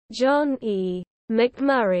John E.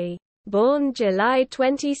 McMurry, born July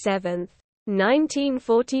 27,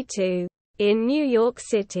 1942, in New York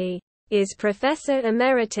City, is Professor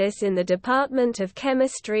Emeritus in the Department of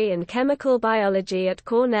Chemistry and Chemical Biology at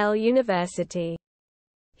Cornell University.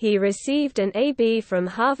 He received an A.B. from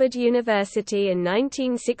Harvard University in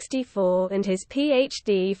 1964 and his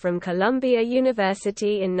Ph.D. from Columbia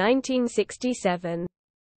University in 1967.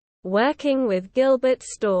 Working with Gilbert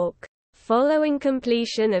Stork, following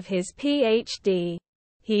completion of his Ph.D.,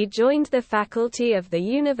 he joined the faculty of the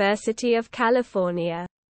University of California,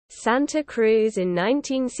 Santa Cruz in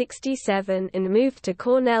 1967 and moved to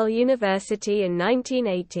Cornell University in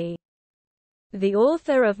 1980. The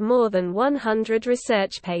author of more than 100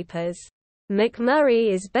 research papers,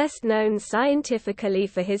 McMurry is best known scientifically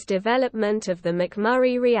for his development of the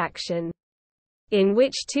McMurry reaction, in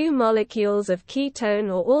which two molecules of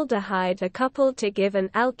ketone or aldehyde are coupled to give an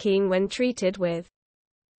alkene when treated with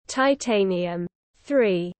titanium,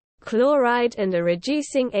 chloride and a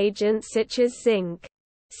reducing agent such as zinc,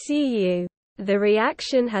 Cu. The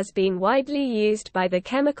reaction has been widely used by the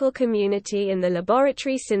chemical community in the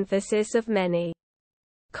laboratory synthesis of many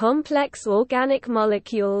complex organic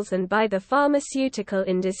molecules and by the pharmaceutical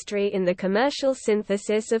industry in the commercial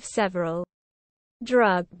synthesis of several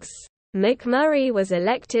drugs. McMurry was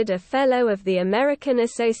elected a Fellow of the American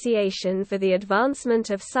Association for the Advancement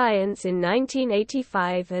of Science in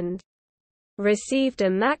 1985 and received a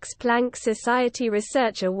Max Planck Society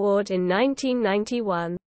Research Award in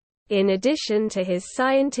 1991. In addition to his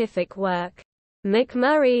scientific work,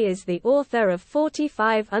 McMurray is the author of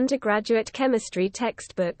 45 undergraduate chemistry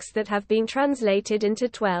textbooks that have been translated into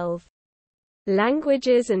 12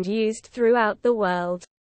 languages and used throughout the world.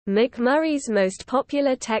 McMurray's most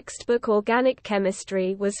popular textbook, Organic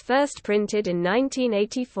Chemistry, was first printed in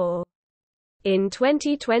 1984. In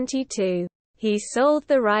 2022, he sold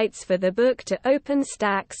the rights for the book to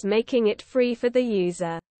OpenStax, making it free for the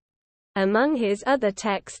user. Among his other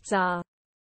texts are